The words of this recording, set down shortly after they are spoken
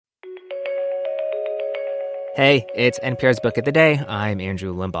Hey, it's NPR's Book of the Day. I'm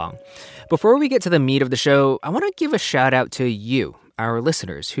Andrew Limbong. Before we get to the meat of the show, I want to give a shout out to you, our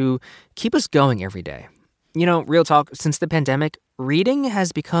listeners, who keep us going every day. You know, real talk, since the pandemic, reading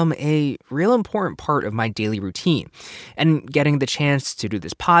has become a real important part of my daily routine. And getting the chance to do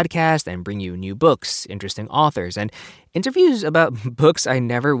this podcast and bring you new books, interesting authors, and interviews about books I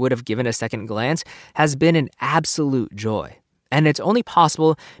never would have given a second glance has been an absolute joy. And it's only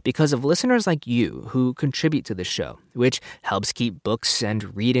possible because of listeners like you who contribute to the show, which helps keep books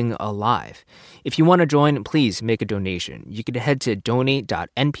and reading alive. If you want to join, please make a donation. You can head to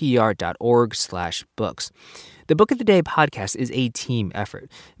donate.npr.org/books. The Book of the Day podcast is a team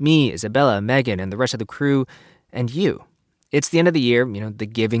effort. Me, Isabella, Megan, and the rest of the crew, and you. It's the end of the year, the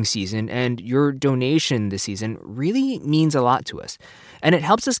giving season, and your donation this season really means a lot to us. And it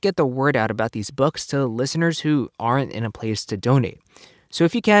helps us get the word out about these books to listeners who aren't in a place to donate. So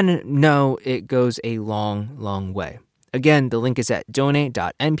if you can, know it goes a long, long way. Again, the link is at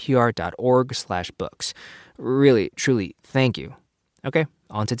donate.npr.org/books. Really, truly, thank you. Okay,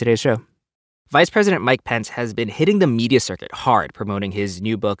 on to today's show. Vice President Mike Pence has been hitting the media circuit hard promoting his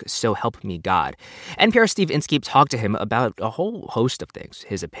new book, So Help Me God. NPR's Steve Inskeep talked to him about a whole host of things,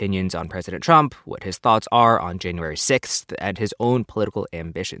 his opinions on President Trump, what his thoughts are on January 6th, and his own political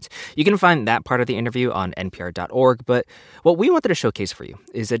ambitions. You can find that part of the interview on npr.org, but what we wanted to showcase for you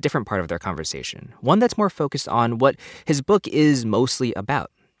is a different part of their conversation, one that's more focused on what his book is mostly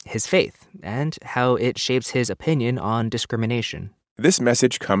about, his faith, and how it shapes his opinion on discrimination. This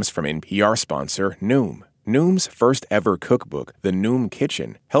message comes from NPR sponsor Noom. Noom's first ever cookbook, The Noom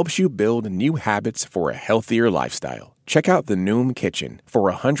Kitchen, helps you build new habits for a healthier lifestyle. Check out The Noom Kitchen for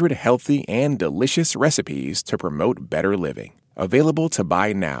 100 healthy and delicious recipes to promote better living. Available to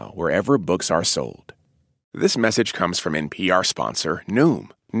buy now wherever books are sold. This message comes from NPR sponsor Noom.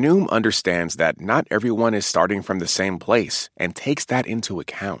 Noom understands that not everyone is starting from the same place and takes that into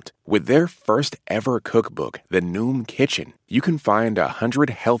account. With their first ever cookbook, The Noom Kitchen, you can find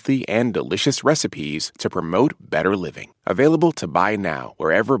 100 healthy and delicious recipes to promote better living. Available to buy now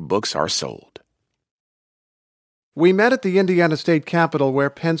wherever books are sold. We met at the Indiana State Capitol where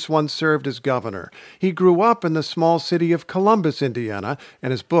Pence once served as governor. He grew up in the small city of Columbus, Indiana,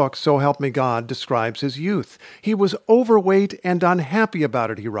 and his book, So Help Me God, describes his youth. He was overweight and unhappy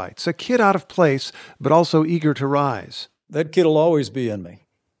about it, he writes, a kid out of place, but also eager to rise. That kid will always be in me,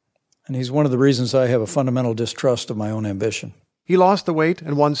 and he's one of the reasons I have a fundamental distrust of my own ambition. He lost the weight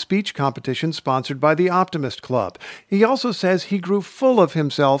and won speech competitions sponsored by the Optimist Club. He also says he grew full of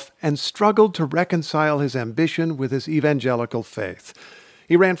himself and struggled to reconcile his ambition with his evangelical faith.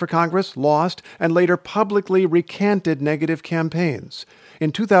 He ran for Congress, lost, and later publicly recanted negative campaigns.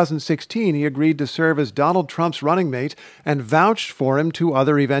 In 2016, he agreed to serve as Donald Trump's running mate and vouched for him to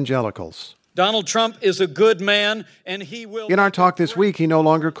other evangelicals. Donald Trump is a good man, and he will... In our talk this week, he no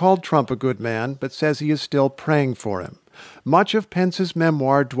longer called Trump a good man, but says he is still praying for him. Much of Pence's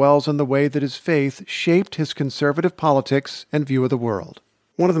memoir dwells on the way that his faith shaped his conservative politics and view of the world.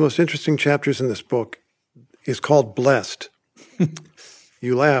 One of the most interesting chapters in this book is called Blessed.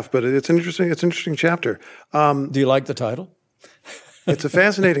 You laugh, but it's an interesting chapter. Do you like the title? It's a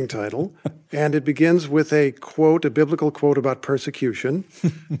fascinating title, and it begins with a quote, a biblical quote about persecution.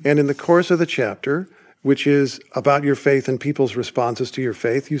 And in the course of the chapter, which is about your faith and people's responses to your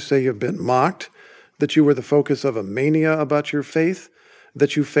faith, you say you've been mocked, that you were the focus of a mania about your faith,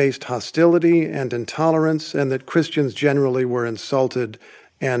 that you faced hostility and intolerance, and that Christians generally were insulted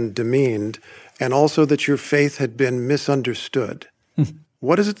and demeaned, and also that your faith had been misunderstood.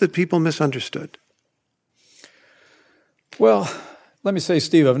 What is it that people misunderstood? Well, let me say,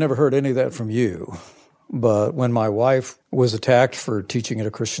 Steve, I've never heard any of that from you. But when my wife was attacked for teaching at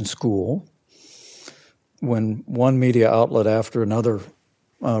a Christian school, when one media outlet after another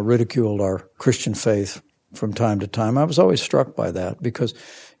ridiculed our Christian faith from time to time, I was always struck by that because,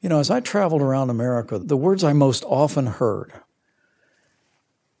 as I traveled around America, the words I most often heard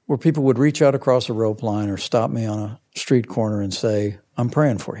were people would reach out across a rope line or stop me on a street corner and say, I'm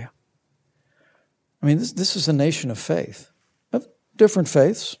praying for you. I mean, this is a nation of faith, of different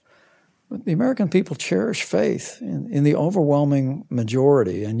faiths. But the American people cherish faith in the overwhelming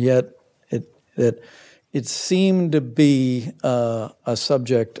majority, and yet it seemed to be a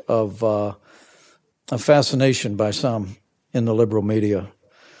subject of a fascination by some in the liberal media.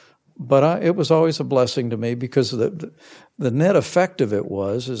 But it was always a blessing to me because the net effect of it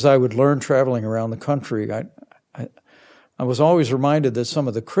was, as I would learn traveling around the country, I was always reminded that some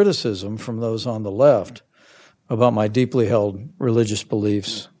of the criticism from those on the left about my deeply held religious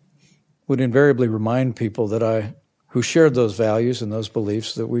beliefs would invariably remind people that I who shared those values and those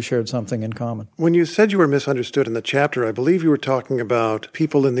beliefs, that we shared something in common. When you said you were misunderstood in the chapter, I believe you were talking about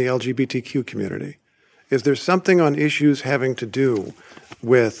people in the LGBTQ community. Is there something on issues having to do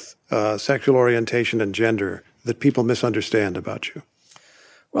with sexual orientation and gender that people misunderstand about you?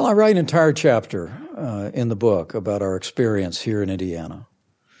 Well, I write an entire chapter in the book about our experience here in Indiana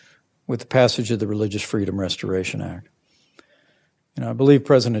with the passage of the Religious Freedom Restoration Act. I believe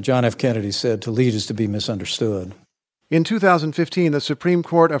President John F. Kennedy said, "To lead is to be misunderstood." In 2015, the Supreme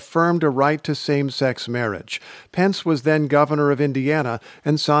Court affirmed a right to same-sex marriage. Pence was then governor of Indiana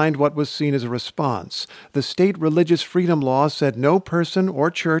and signed what was seen as a response. The state religious freedom law said no person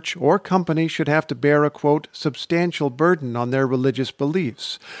or church or company should have to bear a, quote, substantial burden on their religious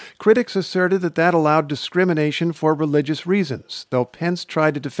beliefs. Critics asserted that that allowed discrimination for religious reasons, though Pence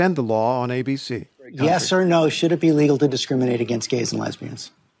tried to defend the law on ABC. Yes or no, should it be legal to discriminate against gays and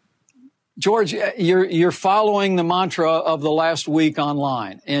lesbians? George, you're following the mantra of the last week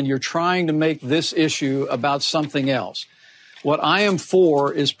online, and you're trying to make this issue about something else. What I am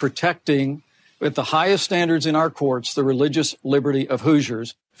for is protecting, at the highest standards in our courts, the religious liberty of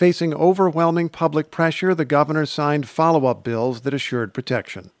Hoosiers. Facing overwhelming public pressure, the governor signed follow-up bills that assured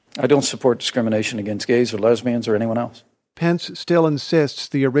protection. I don't support discrimination against gays or lesbians or anyone else. Pence still insists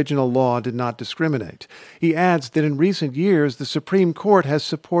the original law did not discriminate. He adds that in recent years, the Supreme Court has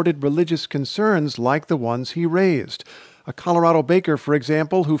supported religious concerns like the ones he raised. A Colorado baker, for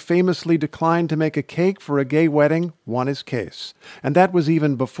example, who famously declined to make a cake for a gay wedding, won his case. And that was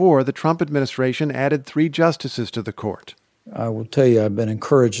even before the Trump administration added 3 justices to the court. I will tell you, I've been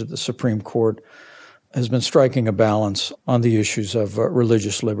encouraged that the Supreme Court has been striking a balance on the issues of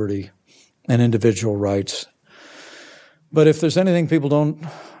religious liberty and individual rights. But if there's anything people don't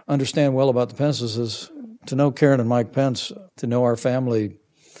understand well about the Pences is to know Karen and Mike Pence, to know our family,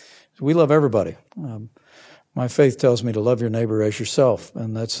 we love everybody. My faith tells me to love your neighbor as yourself,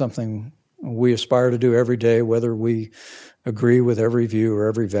 and that's something we aspire to do every day, whether we agree with every view or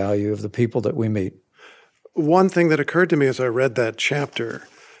every value of the people that we meet. One thing that occurred to me as I read that chapter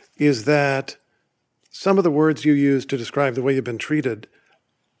is that some of the words you use to describe the way you've been treated,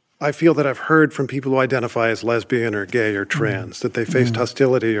 I feel that I've heard from people who identify as lesbian or gay or trans, that they faced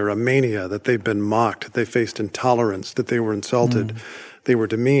hostility or a mania, that they've been mocked, they faced intolerance, that they were insulted, they were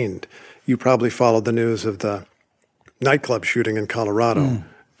demeaned. You probably followed the news of the nightclub shooting in Colorado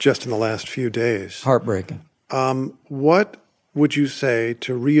just in the last few days. Heartbreaking. What would you say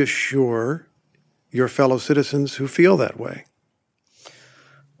to reassure your fellow citizens who feel that way?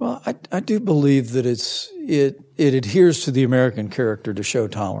 Well, I do believe that it adheres to the American character to show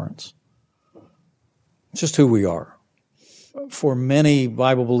tolerance. It's just who we are. For many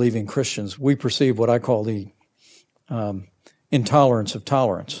Bible-believing Christians, we perceive what I call the intolerance of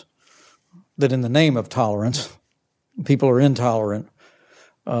tolerance. That in the name of tolerance, people are intolerant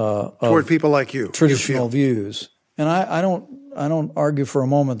toward people like you, traditional views. And I don't argue for a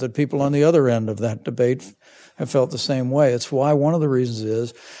moment that people on the other end of that debate have felt the same way. It's why one of the reasons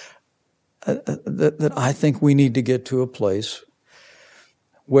is that I think we need to get to a place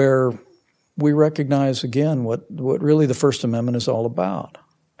where we recognize again what really the First Amendment is all about,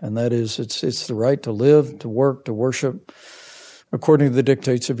 and that is it's the right to live, to work, to worship according to the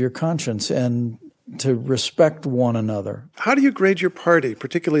dictates of your conscience, and to respect one another. How do you grade your party,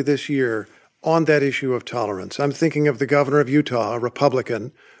 particularly this year, on that issue of tolerance? I'm thinking of the governor of Utah, a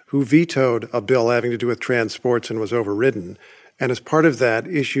Republican, who vetoed a bill having to do with trans sports and was overridden, and as part of that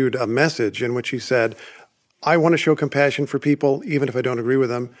issued a message in which he said, I want to show compassion for people, even if I don't agree with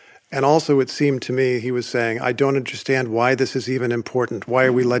them. And also it seemed to me he was saying, I don't understand why this is even important. Why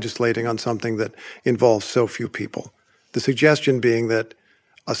are we legislating on something that involves so few people? The suggestion being that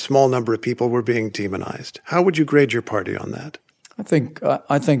a small number of people were being demonized. How would you grade your party on that? I think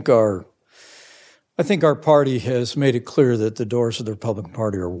our party has made it clear that the doors of the Republican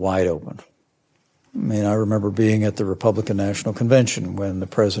Party are wide open. I mean, I remember being at the Republican National Convention when the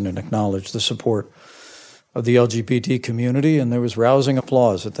president acknowledged the support of the LGBT community, and there was rousing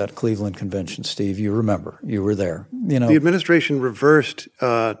applause at that Cleveland convention. Steve, you remember. You were there. The administration reversed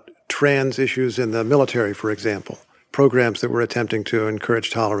trans issues in the military, for example, programs that were attempting to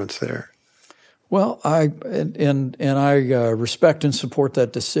encourage tolerance there. Well, I respect and support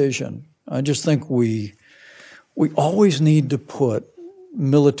that decision. I just think we always need to put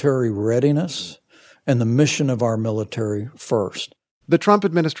military readiness and the mission of our military first. The Trump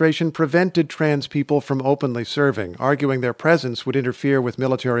administration prevented trans people from openly serving, arguing their presence would interfere with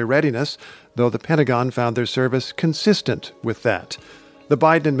military readiness, though the Pentagon found their service consistent with that. The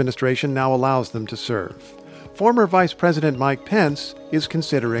Biden administration now allows them to serve. Former Vice President Mike Pence is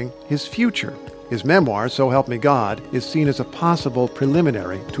considering his future. His memoir, So Help Me God, is seen as a possible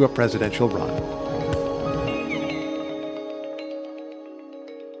preliminary to a presidential run.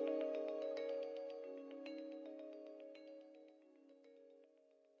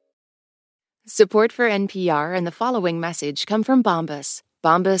 Support for NPR and the following message come from Bombas.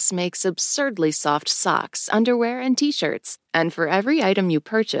 Bombas makes absurdly soft socks, underwear, and T-shirts. And for every item you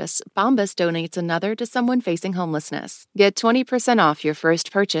purchase, Bombas donates another to someone facing homelessness. Get 20% off your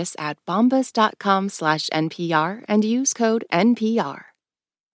first purchase at bombas.com/NPR and use code NPR.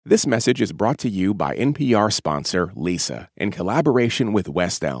 This message is brought to you by NPR sponsor Lisa in collaboration with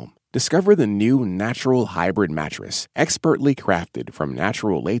West Elm. Discover the new natural hybrid mattress, expertly crafted from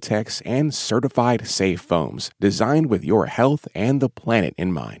natural latex and certified safe foams, designed with your health and the planet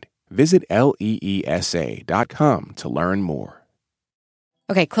in mind. Visit leesa.com to learn more.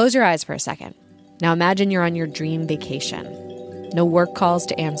 Okay, close your eyes for a second. Now imagine you're on your dream vacation. No work calls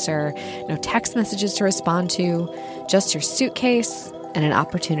to answer, no text messages to respond to, just your suitcase and an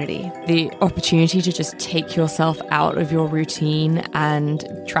opportunity. The opportunity to just take yourself out of your routine and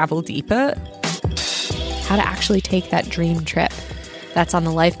travel deeper. How to actually take that dream trip. That's on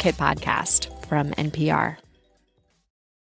the Life Kit podcast from NPR.